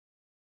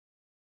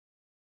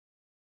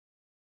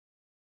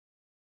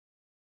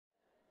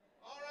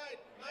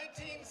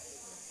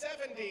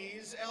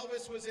1970s,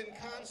 Elvis was in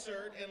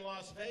concert in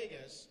Las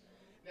Vegas.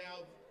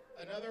 Now,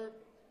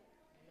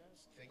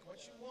 think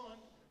what you want,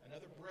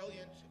 another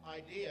brilliant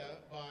idea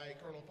by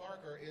Colonel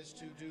Parker is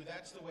to do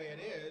That's the Way It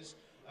Is,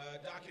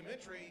 a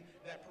documentary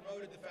that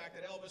promoted the fact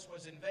that Elvis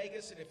was in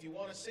Vegas, and if you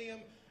want to see him,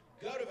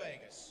 go to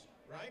Vegas,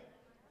 right?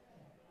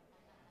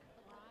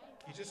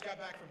 He just got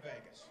back from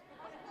Vegas.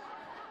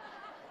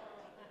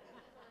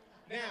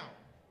 Now,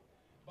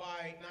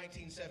 by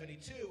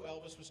 1972,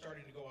 Elvis was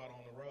starting to go out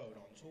on the road,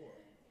 on tour.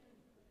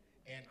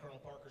 And Colonel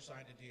Parker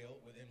signed a deal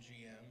with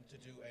MGM to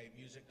do a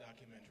music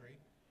documentary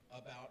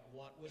about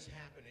what was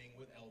happening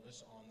with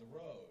Elvis on the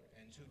road.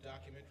 And two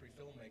documentary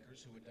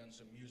filmmakers who had done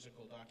some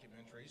musical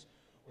documentaries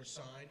were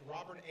signed,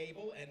 Robert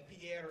Abel and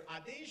Pierre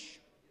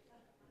Adiche.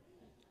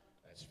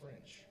 That's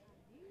French.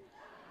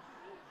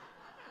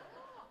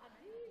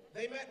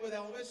 They met with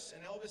Elvis,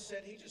 and Elvis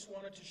said he just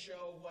wanted to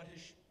show what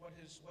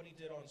he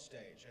did on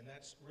stage, and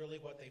that's really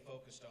what they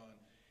focused on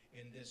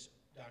in this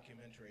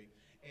documentary.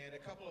 And a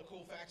couple of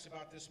cool facts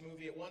about this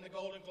movie: it won the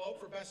Golden Globe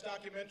for Best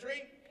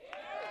Documentary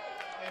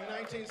in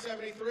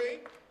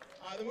 1973.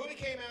 The movie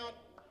came out,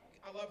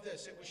 I love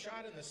this, it was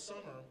shot in the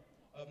summer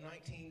of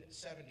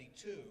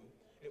 1972.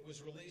 It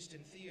was released in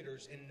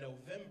theaters in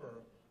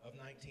November of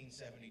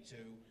 1972,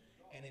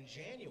 and in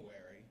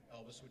January,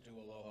 Elvis would do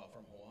Aloha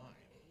from Hawaii.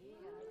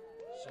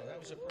 So that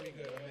was a pretty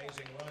good,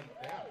 amazing run.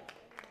 Yeah.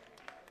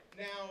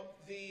 Now,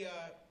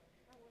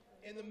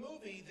 in the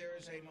movie, there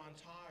is a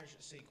montage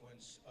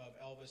sequence of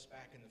Elvis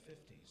back in the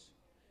 50s.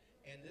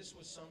 And this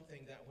was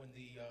something that when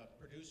the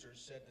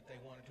producers said that they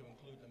wanted to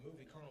include in the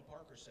movie, Colonel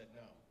Parker said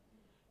no.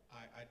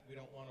 We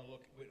don't want to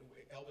look,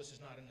 Elvis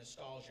is not a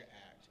nostalgia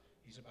act.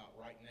 He's about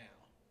right now.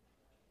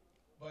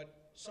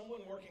 But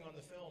someone working on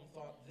the film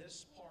thought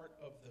this part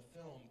of the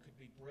film could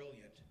be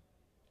brilliant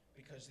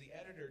because the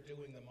editor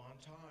doing the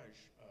montage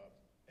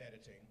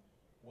editing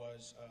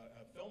was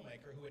a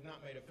filmmaker who had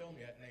not made a film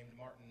yet named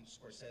Martin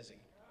Scorsese.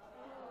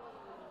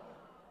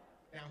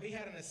 Now, he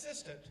had an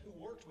assistant who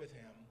worked with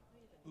him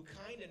who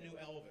kind of knew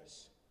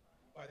Elvis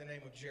by the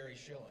name of Jerry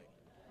Schilling.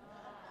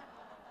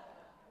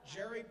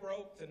 Jerry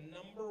broke the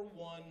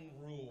 #1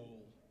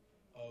 rule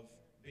of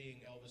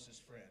being Elvis's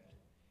friend.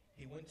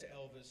 He went to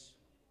Elvis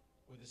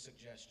with a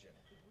suggestion,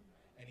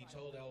 and he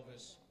told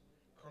Elvis,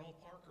 Colonel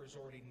Parker's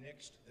already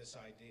nixed this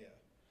idea,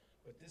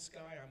 but this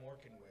guy I'm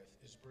working with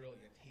is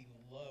brilliant. He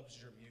loves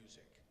your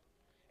music,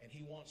 and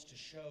he wants to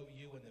show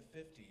you in the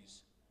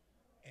 50s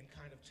and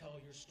kind of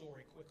tell your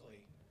story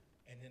quickly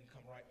and then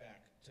come right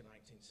back to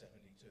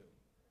 1972.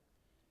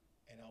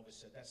 And Elvis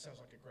said, that sounds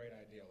like a great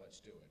idea, let's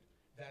do it.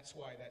 That's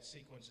why that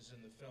sequence is in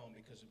the film,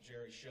 because of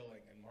Jerry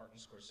Schilling and Martin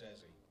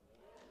Scorsese.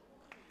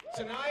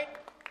 Tonight,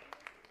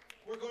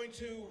 we're going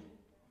to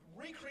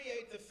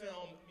recreate the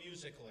film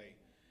musically,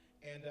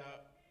 and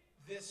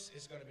this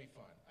is going to be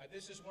fun.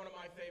 This is one of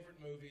my favorite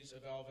movies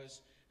of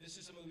Elvis. This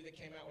is a movie that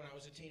came out when I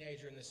was a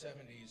teenager in the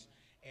 70s,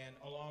 and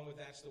along with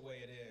That's the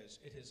Way It Is,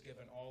 it has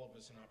given all of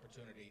us an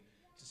opportunity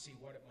to see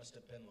what it must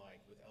have been like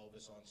with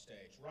Elvis on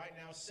stage. Right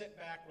now, sit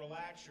back,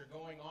 relax. You're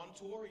going on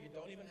tour. You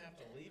don't even have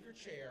to leave your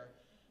chair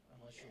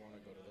unless you want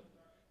to go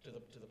to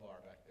the bar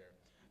back there.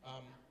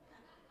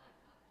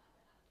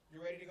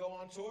 You ready to go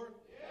on tour?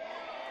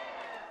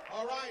 Yeah!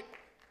 All right.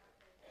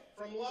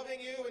 From Loving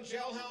You and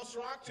Jailhouse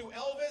Rock to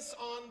Elvis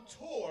on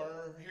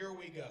tour, here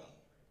we go.